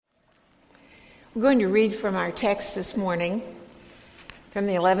We're going to read from our text this morning, from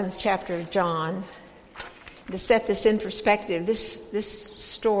the 11th chapter of John. To set this in perspective, this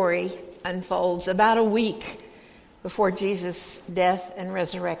story unfolds about a week before Jesus' death and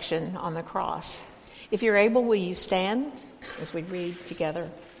resurrection on the cross. If you're able, will you stand as we read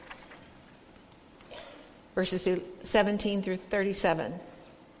together? Verses 17 through 37.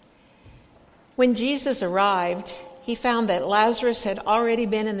 When Jesus arrived, he found that Lazarus had already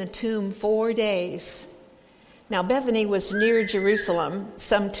been in the tomb 4 days. Now Bethany was near Jerusalem,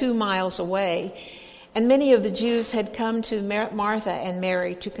 some 2 miles away, and many of the Jews had come to Martha and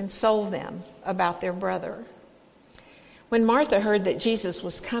Mary to console them about their brother. When Martha heard that Jesus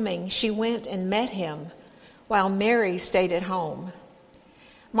was coming, she went and met him, while Mary stayed at home.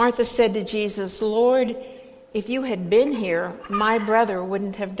 Martha said to Jesus, "Lord, if you had been here, my brother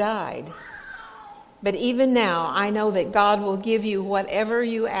wouldn't have died. But even now, I know that God will give you whatever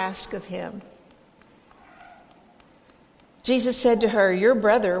you ask of him." Jesus said to her, "Your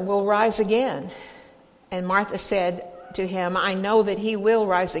brother will rise again." And Martha said to him, "I know that he will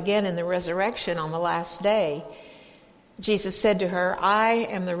rise again in the resurrection on the last day." Jesus said to her, "I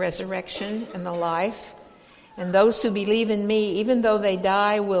am the resurrection and the life, and those who believe in me, even though they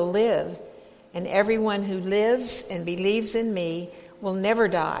die, will live. And everyone who lives and believes in me will never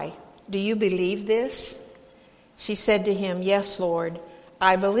die. Do you believe this?" She said to him, "Yes, Lord,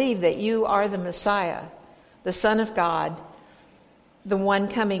 I believe that you are the Messiah, the Son of God, the one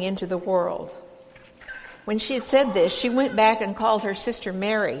coming into the world." When she had said this, she went back and called her sister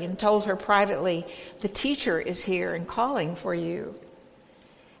Mary and told her privately, "The teacher is here and calling for you."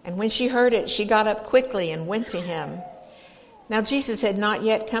 And when she heard it, she got up quickly and went to him. Now Jesus had not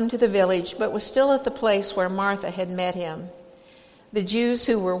yet come to the village, but was still at the place where Martha had met him. The Jews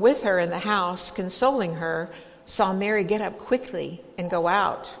who were with her in the house, consoling her, saw Mary get up quickly and go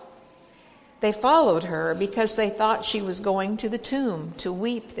out. They followed her because they thought she was going to the tomb to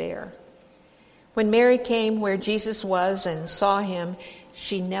weep there. When Mary came where Jesus was and saw him,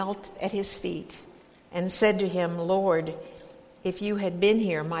 she knelt at his feet and said to him, "Lord, if you had been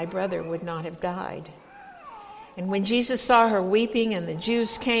here, my brother would not have died." And when Jesus saw her weeping and the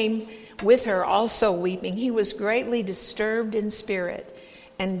Jews came with her also weeping, he was greatly disturbed in spirit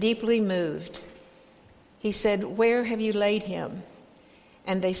and deeply moved. He said, "Where have you laid him?"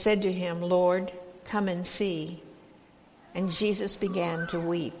 And they said to him, "Lord, come and see." And Jesus began to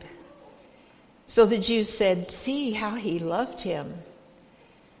weep. So the Jews said, "See how he loved him."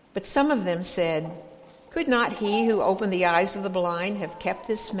 But some of them said, "Could not he who opened the eyes of the blind have kept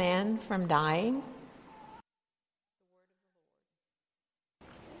this man from dying?"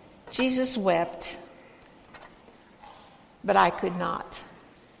 Jesus wept, but I could not.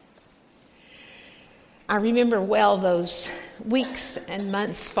 I remember well those weeks and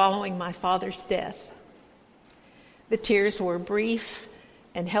months following my father's death. The tears were brief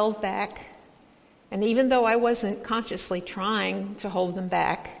and held back, and even though I wasn't consciously trying to hold them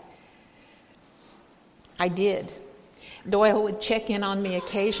back, I did. Doyle would check in on me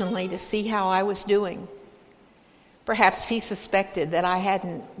occasionally to see how I was doing. Perhaps he suspected that I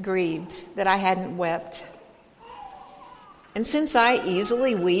hadn't grieved, that I hadn't wept. And since I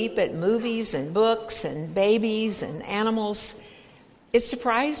easily weep at movies and books and babies and animals, it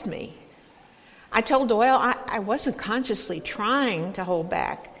surprised me. I told Doyle I wasn't consciously trying to hold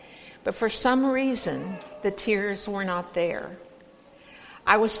back, but for some reason, the tears were not there.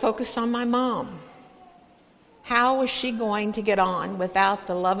 I was focused on my mom. How was she going to get on without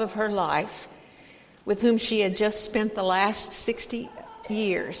the love of her life, with whom she had just spent the last 60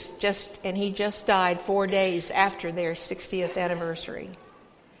 years, and he just died 4 days after their 60th anniversary.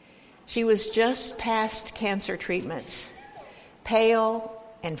 She was just past cancer treatments, pale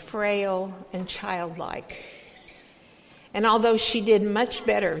and frail and childlike. And although she did much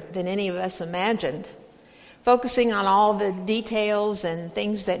better than any of us imagined, focusing on all the details and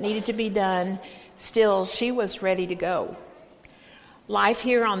things that needed to be done, still she was ready to go. Life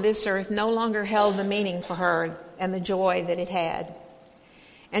here on this earth no longer held the meaning for her and the joy that it had.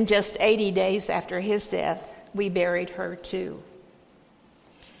 And just 80 days after his death, we buried her too.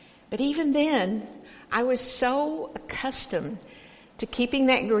 But even then, I was so accustomed to keeping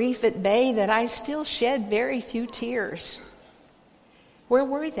that grief at bay that I still shed very few tears. Where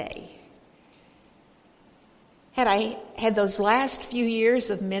were they? Had those last few years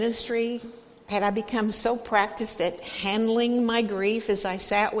of ministry, had I become so practiced at handling my grief as I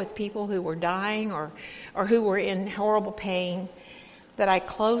sat with people who were dying or who were in horrible pain, that I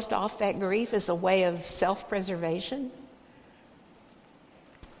closed off that grief as a way of self-preservation?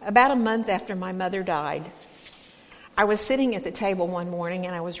 About a month after my mother died, I was sitting at the table one morning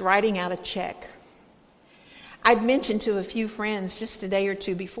and I was writing out a check I'd mentioned to a few friends just a day or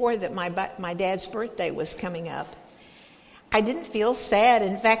two before that my dad's birthday was coming up. I didn't feel sad.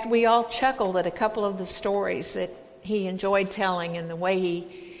 In fact, we all chuckled at a couple of the stories that he enjoyed telling and the way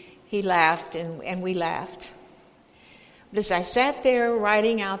he laughed and we laughed. But as I sat there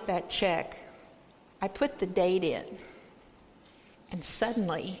writing out that check, I put the date in, and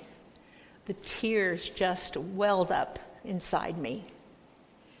suddenly the tears just welled up inside me.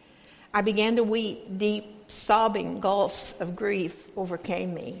 I began to weep. Deep, sobbing gulfs of grief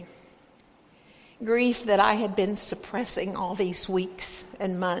overcame me. Grief that I had been suppressing all these weeks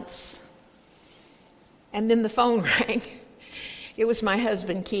and months. And then the phone rang. It was my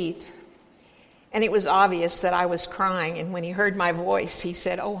husband, Keith. And it was obvious that I was crying. And when he heard my voice, he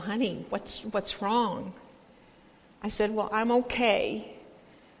said, "Oh, honey, what's wrong?" I said, "Well, I'm okay.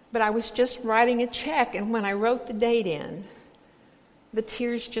 But I was just writing a check, and when I wrote the date in, the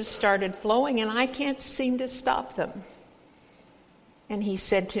tears just started flowing, and I can't seem to stop them." And he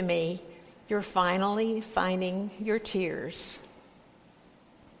said to me, "You're finally finding your tears."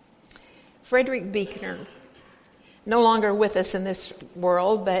 Frederick Buechner, no longer with us in this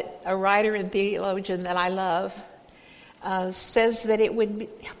world, but a writer and theologian that I love, says that it would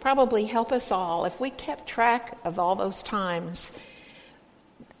probably help us all if we kept track of all those times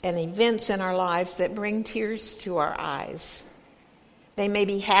and events in our lives that bring tears to our eyes. They may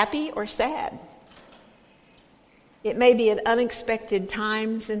be happy or sad. It may be at unexpected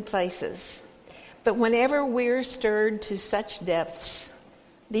times and places. But whenever we're stirred to such depths,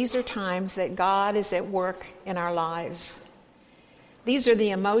 these are times that God is at work in our lives. These are the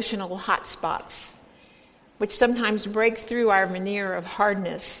emotional hot spots, which sometimes break through our veneer of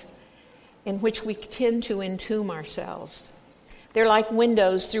hardness in which we tend to entomb ourselves. They're like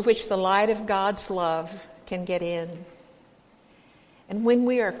windows through which the light of God's love can get in. And when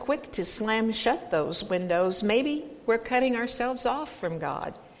we are quick to slam shut those windows, maybe we're cutting ourselves off from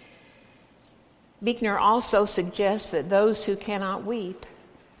God. Buechner also suggests that those who cannot weep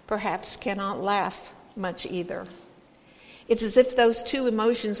perhaps cannot laugh much either. It's as if those two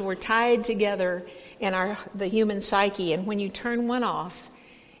emotions were tied together in the human psyche, and when you turn one off,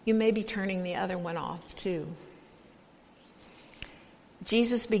 you may be turning the other one off too.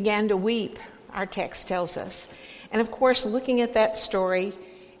 Jesus began to weep, our text tells us. And of course, looking at that story,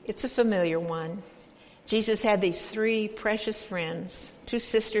 it's a familiar one. Jesus had these three precious friends, two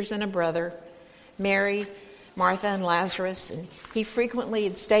sisters and a brother, Mary, Martha, and Lazarus, and he frequently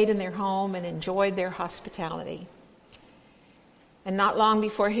had stayed in their home and enjoyed their hospitality. And not long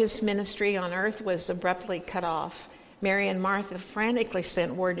before his ministry on earth was abruptly cut off, Mary and Martha frantically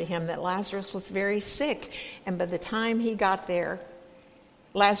sent word to him that Lazarus was very sick, and by the time he got there,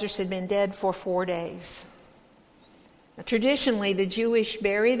 Lazarus had been dead for 4 days. Now, traditionally, the Jewish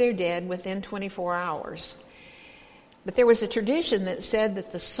bury their dead within 24 hours. But there was a tradition that said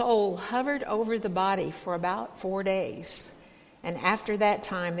that the soul hovered over the body for about 4 days. And after that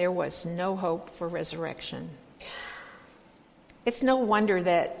time, there was no hope for resurrection. It's no wonder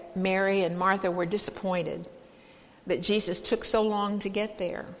that Mary and Martha were disappointed that Jesus took so long to get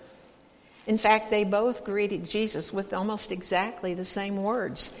there. In fact, they both greeted Jesus with almost exactly the same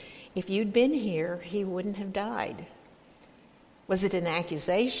words. If you'd been here, he wouldn't have died. Was it an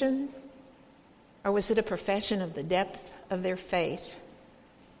accusation, or was it a profession of the depth of their faith?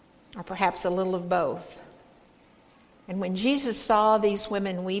 Or perhaps a little of both. And when Jesus saw these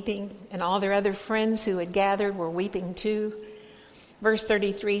women weeping, and all their other friends who had gathered were weeping too, verse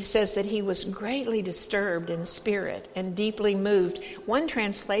 33 says that he was greatly disturbed in spirit and deeply moved. One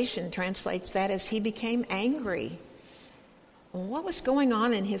translation translates that as he became angry. What was going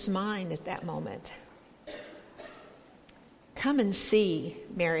on in his mind at that moment? "Come and see,"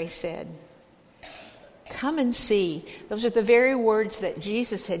 Mary said. Come and see. Those are the very words that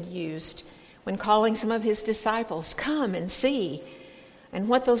Jesus had used when calling some of his disciples. Come and see. And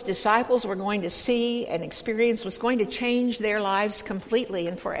what those disciples were going to see and experience was going to change their lives completely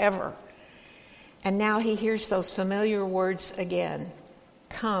and forever. And now he hears those familiar words again.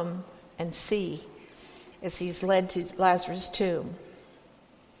 Come and see, as he's led to Lazarus' tomb.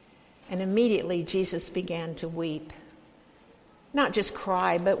 And immediately Jesus began to weep. Not just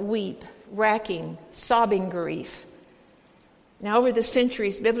cry, but weep, racking, sobbing grief. Now, over the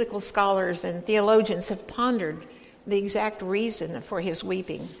centuries, biblical scholars and theologians have pondered the exact reason for his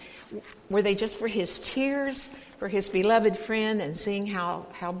weeping. Were they just for his tears, for his beloved friend and seeing how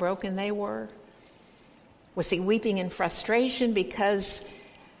broken they were? Was he weeping in frustration because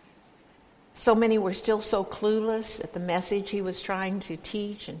so many were still so clueless at the message he was trying to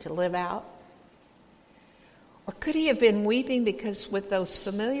teach and to live out? Or could he have been weeping because with those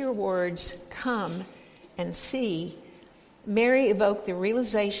familiar words, come and see, Mary evoked the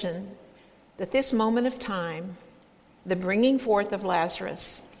realization that this moment of time, the bringing forth of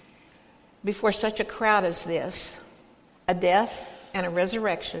Lazarus, before such a crowd as this, a death and a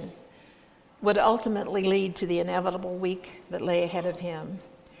resurrection, would ultimately lead to the inevitable week that lay ahead of him,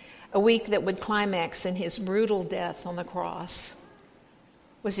 a week that would climax in his brutal death on the cross.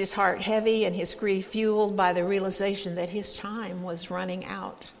 Was his heart heavy and his grief fueled by the realization that his time was running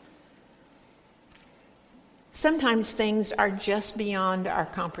out? Sometimes things are just beyond our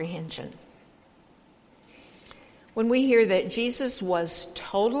comprehension. When we hear that Jesus was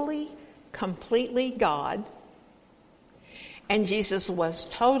totally, completely God, and Jesus was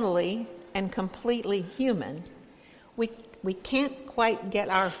totally and completely human, we can't quite get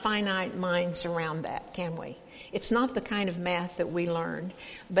our finite minds around that, can we? It's not the kind of math that we learned,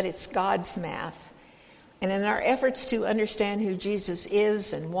 but it's God's math. And in our efforts to understand who Jesus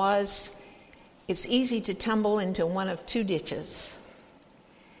is and was, it's easy to tumble into one of two ditches.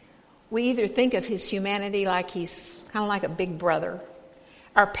 We either think of his humanity like he's kind of like a big brother,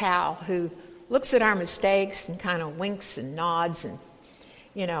 our pal who looks at our mistakes and kind of winks and nods and,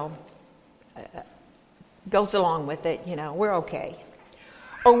 goes along with it, we're okay.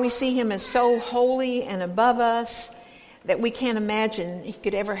 Or we see him as so holy and above us that we can't imagine he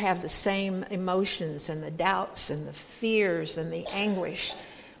could ever have the same emotions and the doubts and the fears and the anguish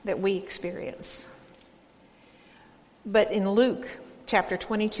that we experience. But in Luke chapter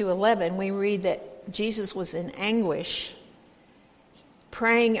 22:11, we read that Jesus was in anguish,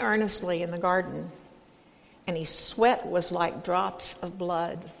 praying earnestly in the garden, and his sweat was like drops of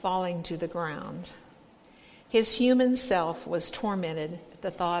blood falling to the ground. His human self was tormented at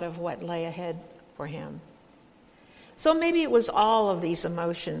the thought of what lay ahead for him. So maybe it was all of these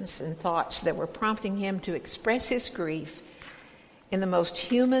emotions and thoughts that were prompting him to express his grief in the most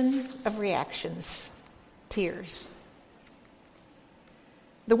human of reactions, tears.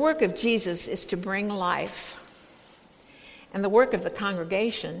 The work of Jesus is to bring life, and the work of the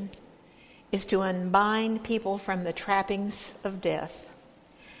congregation is to unbind people from the trappings of death.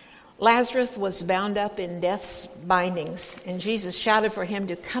 Lazarus was bound up in death's bindings, and Jesus shouted for him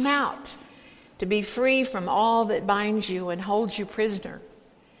to come out, to be free from all that binds you and holds you prisoner.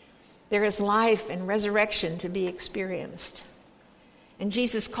 There is life and resurrection to be experienced. And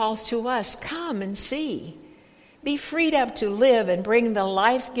Jesus calls to us, come and see. Be freed up to live and bring the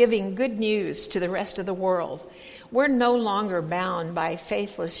life-giving good news to the rest of the world. We're no longer bound by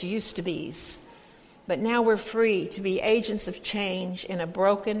faithless used-to-bes, but now we're free to be agents of change in a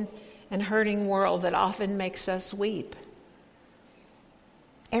broken and hurting world that often makes us weep.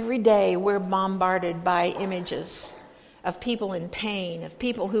 Every day we're bombarded by images of people in pain, of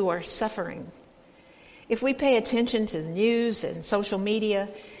people who are suffering. If we pay attention to the news and social media,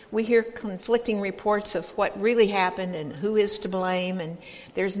 we hear conflicting reports of what really happened and who is to blame, and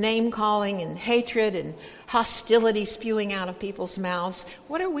there's name-calling and hatred and hostility spewing out of people's mouths.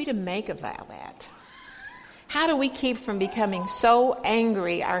 What are we to make of that? How do we keep from becoming so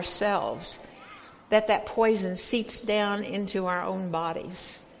angry ourselves that poison seeps down into our own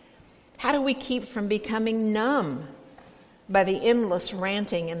bodies? How do we keep from becoming numb by the endless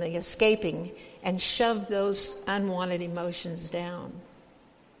ranting and the escaping and shove those unwanted emotions down?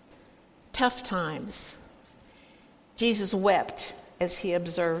 Tough times. Jesus wept as he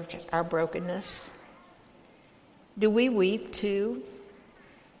observed our brokenness. Do we weep too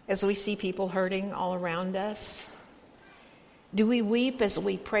as we see people hurting all around us? Do we weep as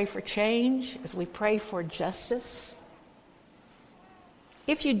we pray for change, as we pray for justice?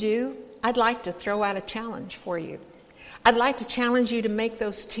 If you do, I'd like to throw out a challenge for you. I'd like to challenge you to make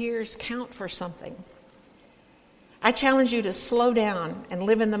those tears count for something. I challenge you to slow down and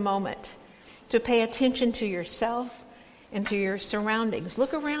live in the moment, to pay attention to yourself and to your surroundings.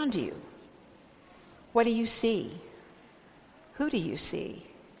 Look around you. What do you see? Who do you see?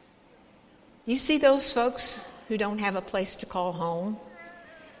 You see those folks who don't have a place to call home?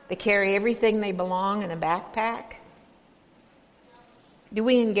 They carry everything they belong in a backpack. Do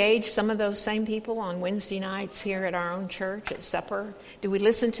we engage some of those same people on Wednesday nights here at our own church at supper? Do we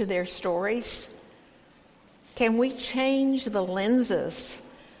listen to their stories? Can we change the lenses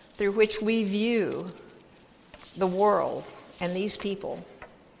through which we view the world and these people?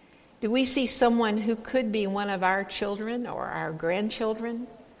 Do we see someone who could be one of our children or our grandchildren?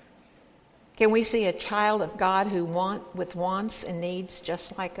 Can we see a child of God with wants and needs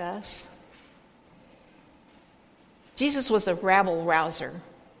just like us? Jesus was a rabble-rouser.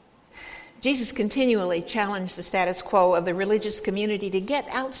 Jesus continually challenged the status quo of the religious community to get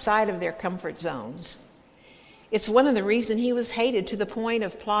outside of their comfort zones. It's one of the reasons he was hated to the point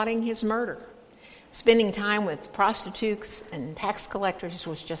of plotting his murder. Spending time with prostitutes and tax collectors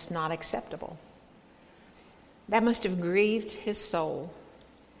was just not acceptable. That must have grieved his soul.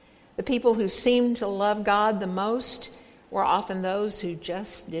 The people who seemed to love God the most were often those who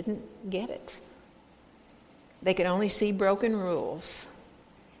just didn't get it. They could only see broken rules.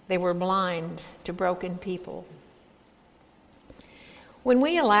 They were blind to broken people. When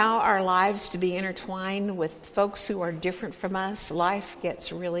we allow our lives to be intertwined with folks who are different from us, life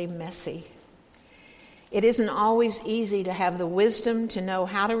gets really messy. It isn't always easy to have the wisdom to know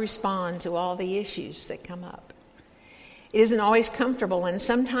how to respond to all the issues that come up. It isn't always comfortable, and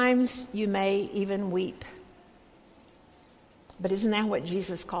sometimes you may even weep. But isn't that what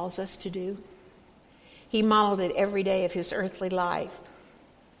Jesus calls us to do? He modeled it every day of his earthly life.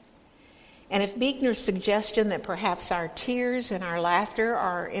 And if Buechner's suggestion that perhaps our tears and our laughter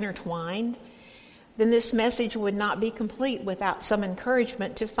are intertwined, then this message would not be complete without some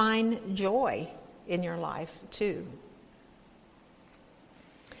encouragement to find joy in your life too.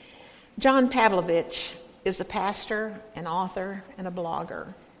 John Pavlovich is a pastor, an author, and a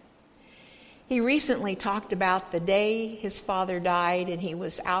blogger. He recently talked about the day his father died and he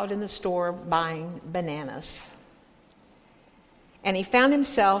was out in the store buying bananas. And he found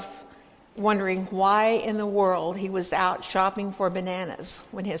himself wondering why in the world he was out shopping for bananas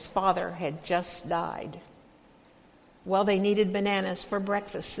when his father had just died. Well, they needed bananas for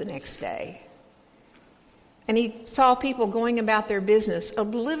breakfast the next day. And he saw people going about their business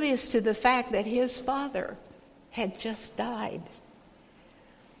oblivious to the fact that his father had just died.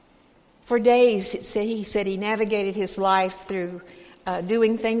 For days, he said he navigated his life through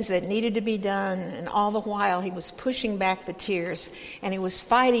doing things that needed to be done, and all the while he was pushing back the tears, and he was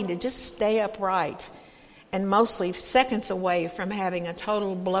fighting to just stay upright, and mostly seconds away from having a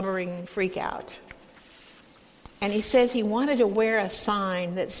total blubbering freak out. And he said he wanted to wear a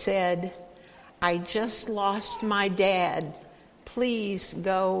sign that said, "I just lost my dad. Please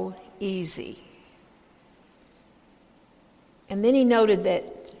go easy." And then he noted that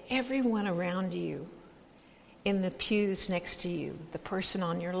everyone around you, in the pews next to you, the person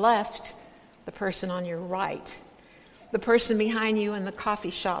on your left, the person on your right, the person behind you in the coffee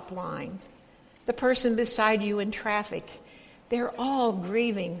shop line, the person beside you in traffic, they're all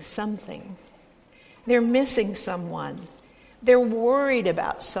grieving something. They're missing someone. They're worried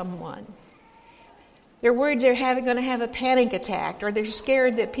about someone. They're worried they're going to have a panic attack, or they're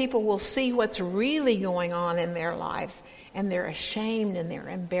scared that people will see what's really going on in their life, and they're ashamed and they're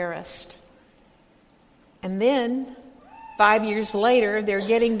embarrassed. And then, 5 years later, they're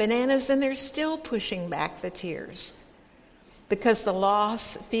getting bananas and they're still pushing back the tears because the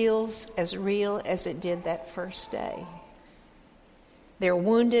loss feels as real as it did that first day. They're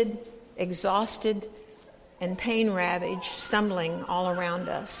wounded, exhausted, and pain-ravaged, stumbling all around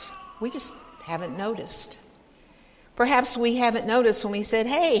us. We just haven't noticed. Perhaps we haven't noticed when we said,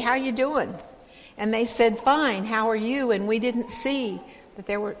 "Hey, how you doing?" And they said, "Fine, how are you?" And we didn't see that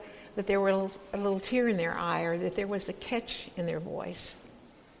there were a little tear in their eye, or that there was a catch in their voice.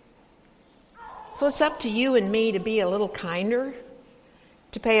 So it's up to you and me to be a little kinder,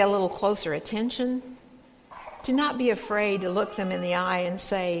 to pay a little closer attention, to not be afraid to look them in the eye and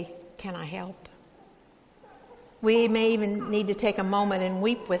say, "Can I help?" We may even need to take a moment and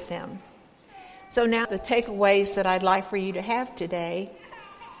weep with them. So now the takeaways that I'd like for you to have today,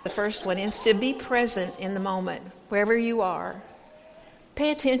 the first one is to be present in the moment, wherever you are.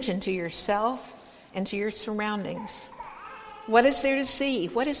 Pay attention to yourself and to your surroundings. What is there to see?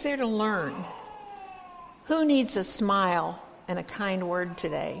 What is there to learn? Who needs a smile and a kind word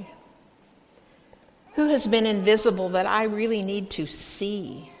today? Who has been invisible that I really need to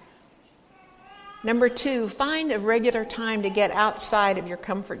see? Number 2, find a regular time to get outside of your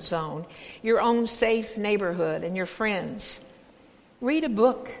comfort zone, your own safe neighborhood, and your friends. Read a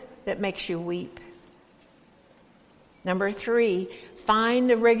book that makes you weep. Number 3, find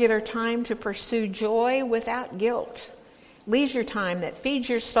a regular time to pursue joy without guilt. Leisure time that feeds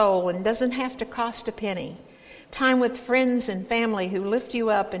your soul and doesn't have to cost a penny. Time with friends and family who lift you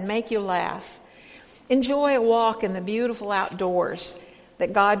up and make you laugh. Enjoy a walk in the beautiful outdoors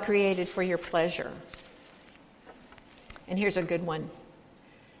that God created for your pleasure. And here's a good one.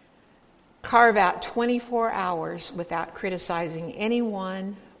 Carve out 24 hours without criticizing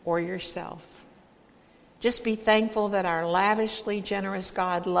anyone or yourself. Just be thankful that our lavishly generous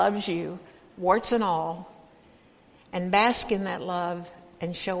God loves you, warts and all, and bask in that love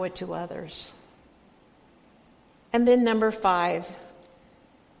and show it to others. And then number 5,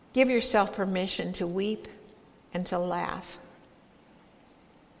 give yourself permission to weep and to laugh.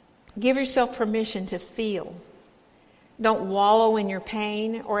 Give yourself permission to feel. Don't wallow in your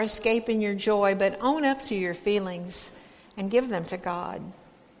pain or escape in your joy, but own up to your feelings and give them to God.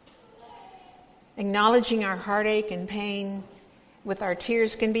 Acknowledging our heartache and pain with our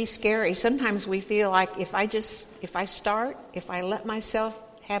tears can be scary. Sometimes we feel like if I let myself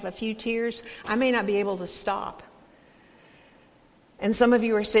have a few tears, I may not be able to stop. And some of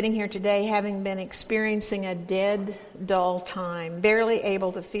you are sitting here today having been experiencing a dead, dull time, barely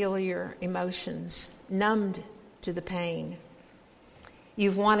able to feel your emotions, numbed to the pain.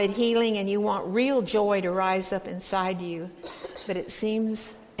 You've wanted healing and you want real joy to rise up inside you, but it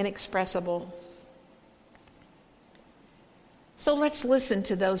seems inexpressible. So let's listen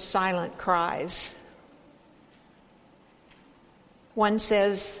to those silent cries. One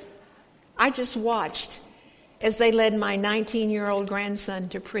says, I just watched as they led my 19-year-old grandson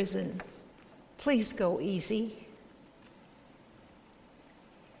to prison. Please go easy.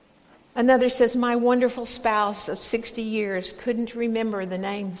 Another says, my wonderful spouse of 60 years couldn't remember the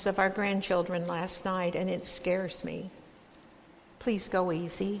names of our grandchildren last night, and it scares me. Please go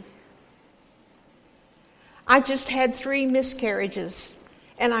easy. I just had 3 miscarriages,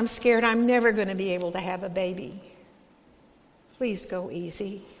 and I'm scared I'm never going to be able to have a baby. Please go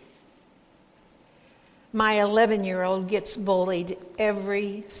easy. My 11-year-old gets bullied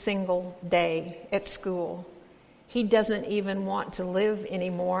every single day at school. He doesn't even want to live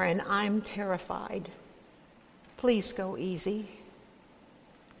anymore, and I'm terrified. Please go easy.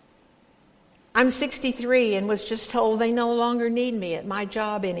 I'm 63 and was just told they no longer need me at my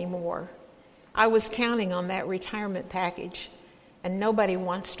job anymore. I was counting on that retirement package, and nobody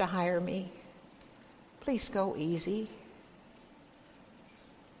wants to hire me. Please go easy.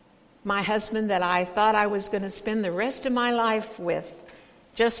 My husband that I thought I was going to spend the rest of my life with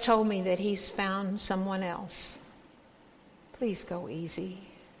just told me that he's found someone else. Please go easy.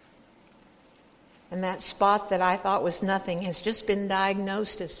 And that spot that I thought was nothing has just been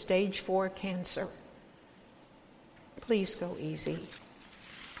diagnosed as stage 4 cancer. Please go easy.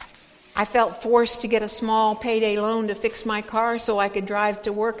 I felt forced to get a small payday loan to fix my car so I could drive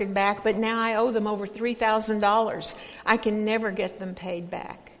to work and back, but now I owe them over $3,000. I can never get them paid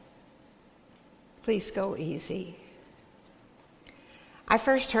back. Please go easy. I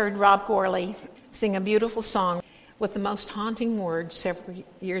first heard Rob Gorley sing a beautiful song with the most haunting words several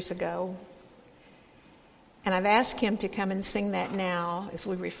years ago. And I've asked him to come and sing that now as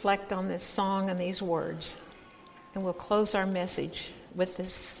we reflect on this song and these words. And we'll close our message with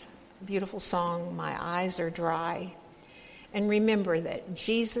this beautiful song, My Eyes Are Dry. And remember that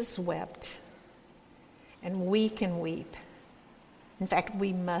Jesus wept, and we can weep. In fact,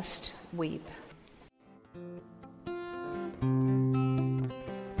 we must weep.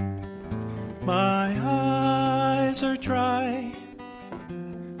 My eyes are dry,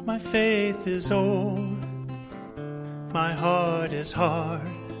 my faith is old, my heart is hard,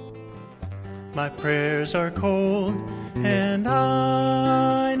 my prayers are cold, and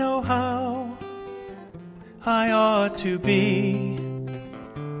I know how I ought to be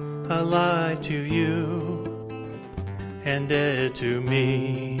alive to you and dead to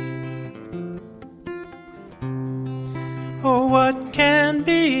me. Oh, what can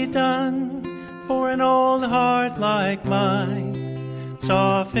be done for an old heart like mine?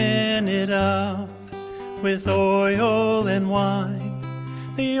 Soften it up with oil and wine.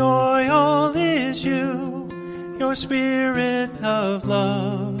 The oil is you, your spirit of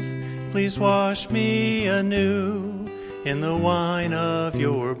love. Please wash me anew in the wine of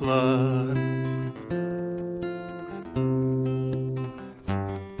your blood.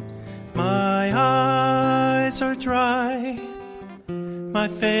 My eyes are dry, my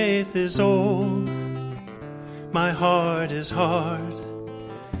faith is old, my heart is hard,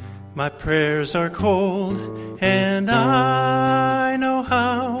 my prayers are cold, and I know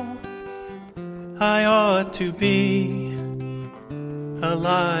how I ought to be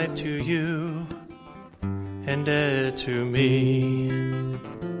alive to you and dead to me.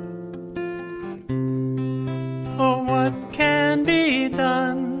 Oh, what can be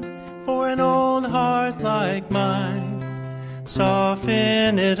done for an old heart like mine?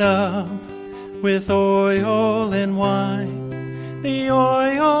 Soften it up with oil and wine. The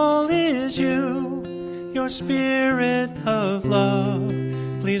oil is you, your spirit of love.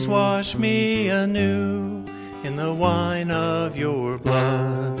 Please wash me anew in the wine of your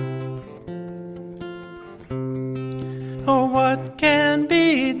blood. Oh, what can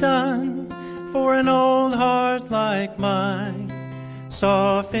be done for an old heart like mine?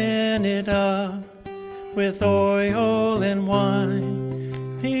 Soften it up with oil and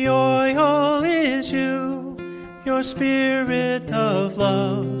wine. The oil is you, your spirit of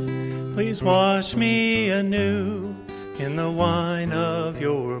love. Please wash me anew in the wine of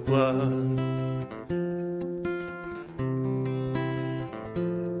your blood.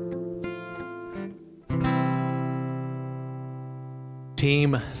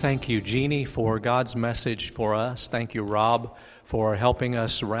 Team, thank you, Jeannie, for God's message for us. Thank you, Rob, for helping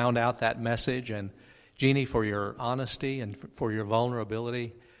us round out that message. And Jeannie, for your honesty and for your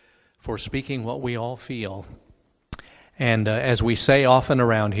vulnerability, for speaking what we all feel. And as we say often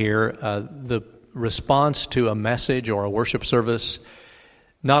around here, the response to a message or a worship service,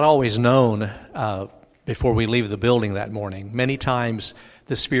 not always known before we leave the building that morning. Many times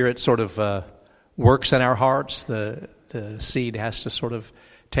the Spirit sort of works in our hearts. The seed has to sort of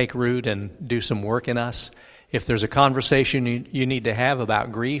take root and do some work in us. If there's a conversation you need to have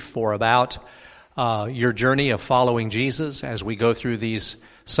about grief or about your journey of following Jesus as we go through these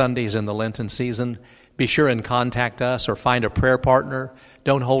Sundays in the Lenten season, be sure and contact us or find a prayer partner.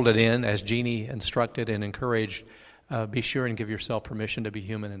 Don't hold it in, as Jeannie instructed and encouraged. Be sure and give yourself permission to be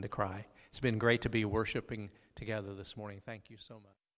human and to cry. It's been great to be worshiping together this morning. Thank you so much.